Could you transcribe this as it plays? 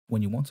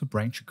When you want to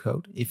branch your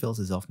code, if else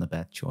is often a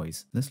bad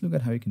choice. Let's look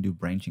at how you can do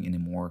branching in a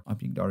more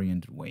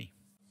object-oriented way.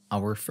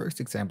 Our first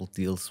example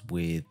deals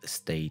with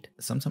state.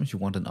 Sometimes you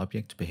want an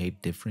object to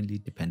behave differently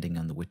depending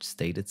on which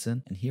state it's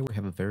in. And here we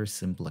have a very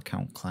simple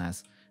account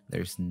class.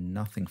 There's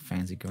nothing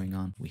fancy going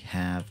on. We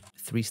have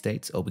 3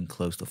 states, open,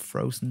 closed, or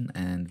frozen,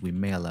 and we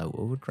may allow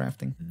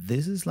overdrafting.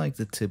 This is like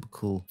the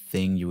typical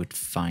thing you would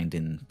find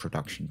in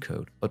production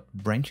code. But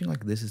branching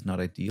like this is not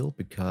ideal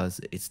because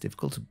it's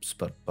difficult to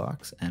spot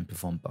bugs and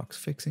perform bug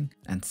fixing.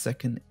 And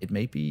second, it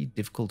may be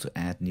difficult to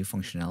add new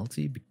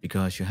functionality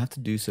because you have to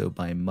do so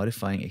by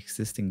modifying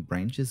existing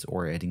branches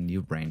or adding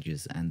new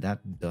branches, and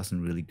that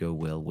doesn't really go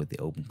well with the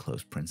open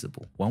closed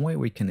principle. One way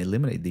we can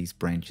eliminate these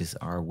branches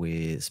are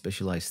with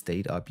specialized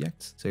state objects.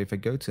 So if I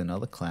go to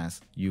another class,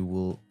 you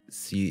will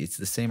see it's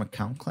the same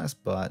account class,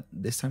 but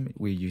this time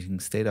we're using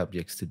state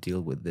objects to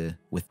deal with the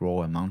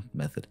withdraw amount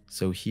method.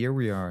 So here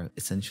we are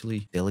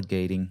essentially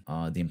delegating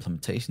the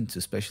implementation to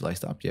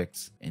specialized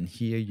objects, and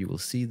here you will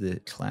see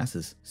the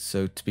classes.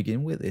 So to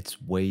begin with,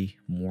 it's way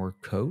more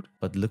code,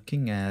 but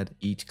looking at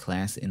each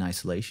class in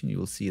isolation, you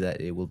will see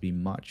that it will be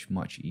much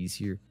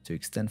easier to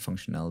extend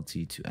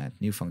functionality, to add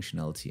new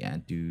functionality,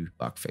 and do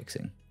bug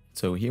fixing.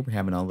 So here we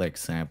have another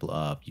example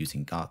of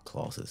using God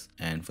clauses,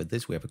 and for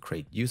this we have a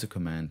create user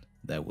command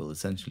that will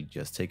essentially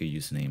just take a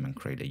username and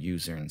create a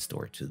user and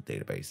store it to the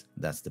database.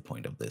 That's the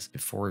point of this.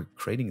 Before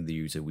creating the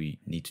user, we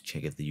need to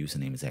check if the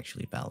username is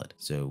actually valid.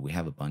 So we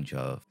have a bunch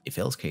of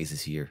if-else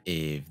cases here.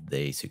 If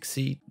they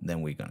succeed,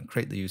 then we're going to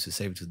create the user,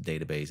 save it to the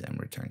database, and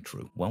return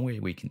true. One way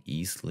we can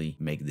easily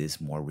make this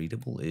more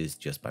readable is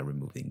just by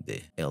removing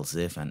the else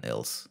if and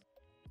else.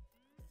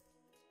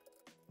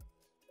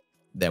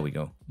 There we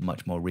go,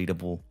 much more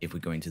readable. If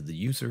we go into the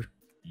user,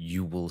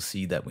 you will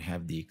see that we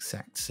have the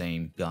exact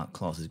same God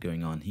clauses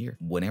going on here.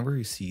 Whenever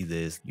you see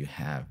this, you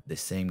have the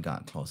same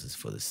God clauses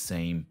for the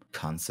same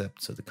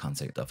concept. So the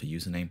concept of a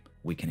username,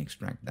 we can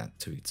extract that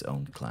to its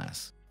own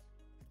class.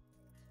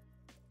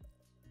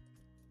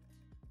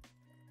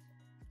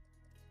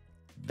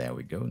 There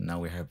we go. Now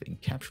we have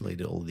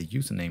encapsulated all the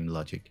username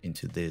logic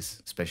into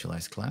this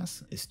specialized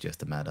class. It's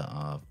just a matter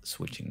of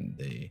switching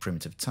the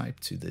primitive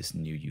type to this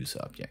new user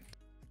object.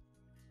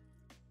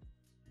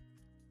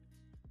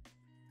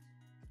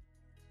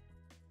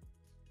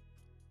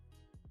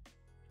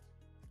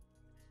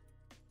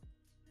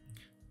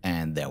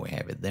 And there we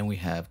have it. Then we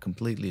have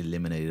completely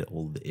eliminated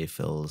all the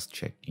if-else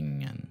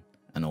checking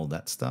and all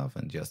that stuff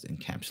and just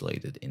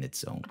encapsulated in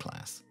its own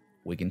class.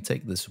 We can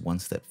take this one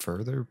step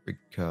further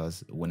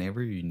because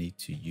whenever you need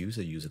to use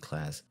a user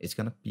class, it's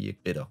going to be a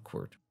bit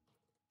awkward.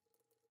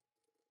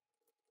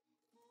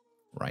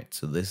 Right,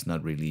 so this is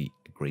not really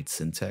a great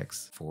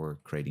syntax for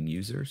creating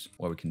users.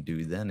 What we can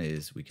do then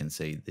is we can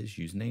say this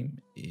username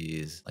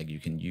is like you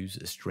can use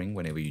a string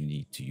whenever you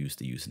need to use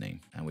the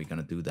username. And we're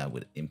going to do that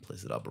with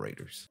implicit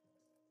operators.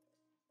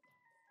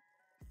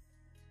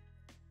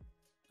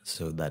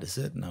 So that is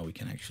it. Now we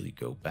can actually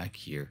go back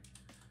here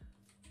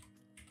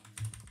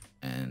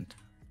and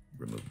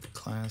remove the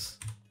class.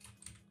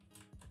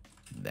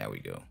 There we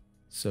go.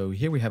 So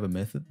here we have a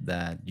method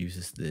that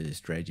uses the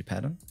strategy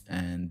pattern,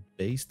 and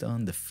based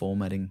on the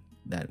formatting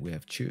that we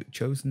have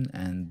chosen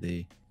and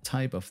the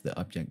type of the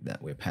object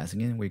that we're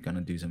passing in, we're going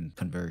to do some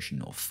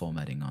conversion or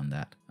formatting on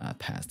that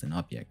passed in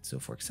object. So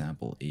for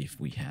example, if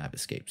we have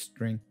escape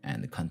string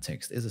and the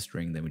context is a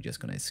string, then we're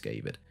just going to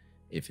escape it.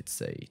 If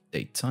it's a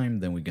date time,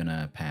 then we're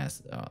gonna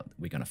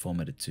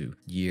format it to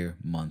year,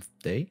 month,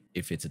 day.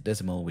 If it's a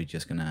decimal, we're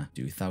just gonna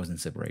do 1000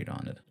 separate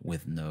on it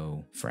with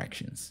no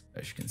fractions,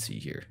 as you can see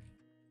here.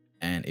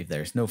 And if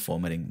there's no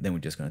formatting, then we're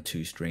just gonna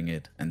toString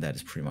it, and that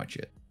is pretty much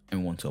it.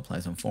 And we want to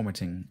apply some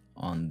formatting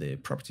on the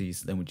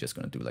properties, then we're just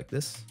gonna do like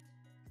this.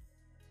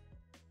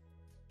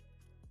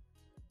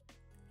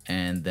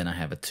 And then I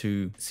have a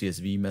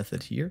toCSV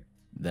method here.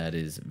 That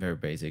is very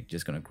basic,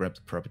 just gonna grab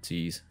the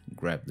properties,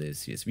 grab the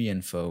CSV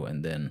info,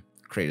 and then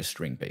create a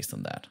string based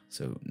on that.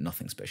 So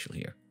nothing special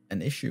here.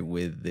 An issue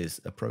with this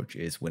approach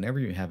is whenever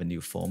you have a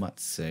new format,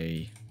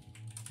 say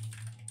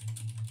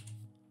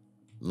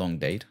long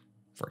date,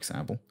 for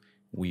example,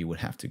 we would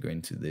have to go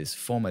into this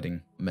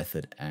formatting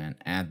method and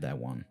add that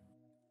one.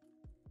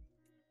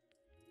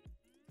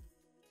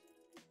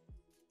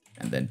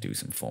 And then do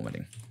some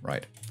formatting,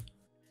 right?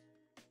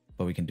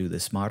 But we can do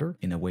this smarter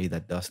in a way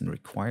that doesn't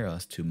require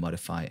us to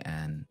modify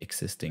an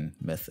existing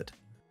method.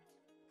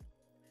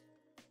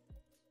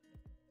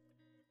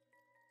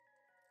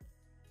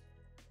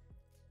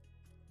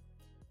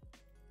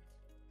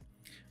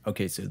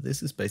 Okay, so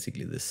this is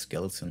basically the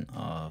skeleton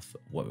of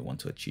what we want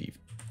to achieve.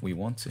 We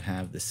want to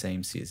have the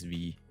same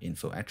CSV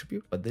info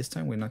attribute, but this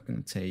time we're not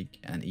going to take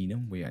an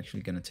enum, we're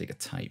actually going to take a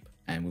type.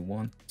 And we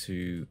want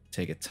to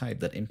take a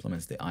type that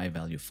implements the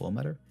I-value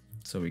formatter.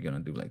 So we're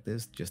going to do like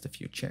this, just a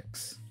few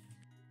checks.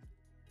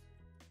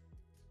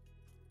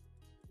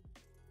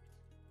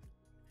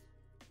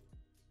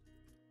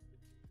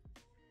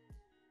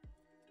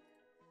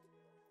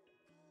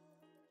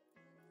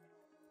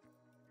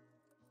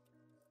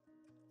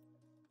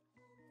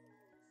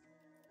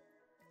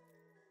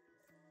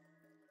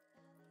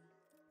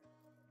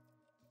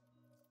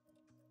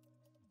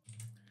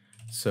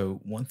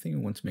 So one thing we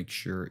want to make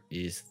sure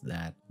is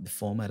that the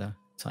formatter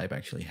type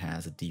actually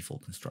has a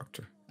default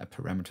constructor, a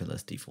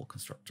parameterless default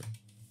constructor.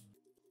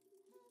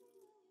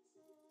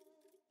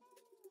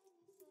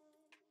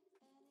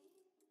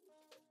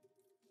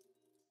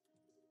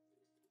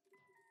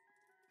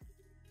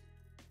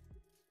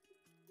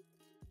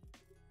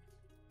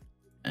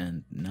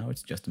 And now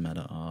it's just a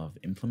matter of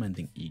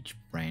implementing each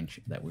branch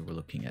that we were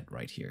looking at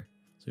right here.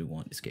 So we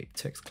want escape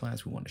text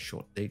class, we want a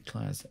short date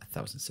class,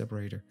 1000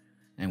 separator,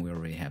 and we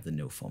already have the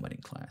no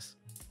formatting class.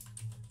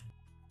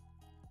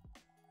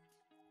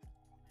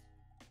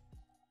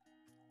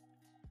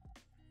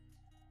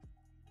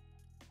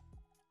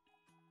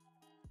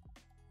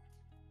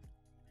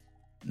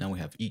 Now we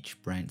have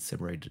each branch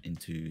separated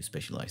into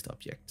specialized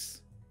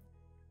objects.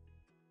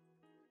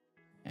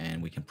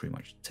 And we can pretty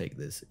much take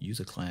this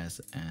user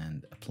class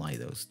and apply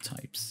those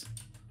types.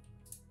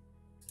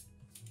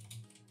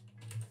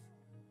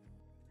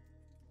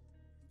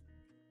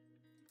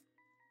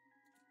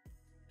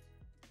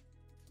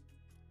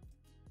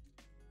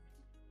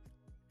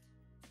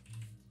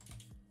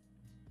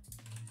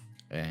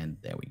 And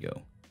there we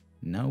go.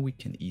 Now we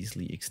can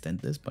easily extend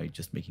this by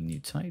just making new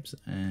types,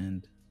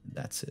 and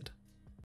that's it.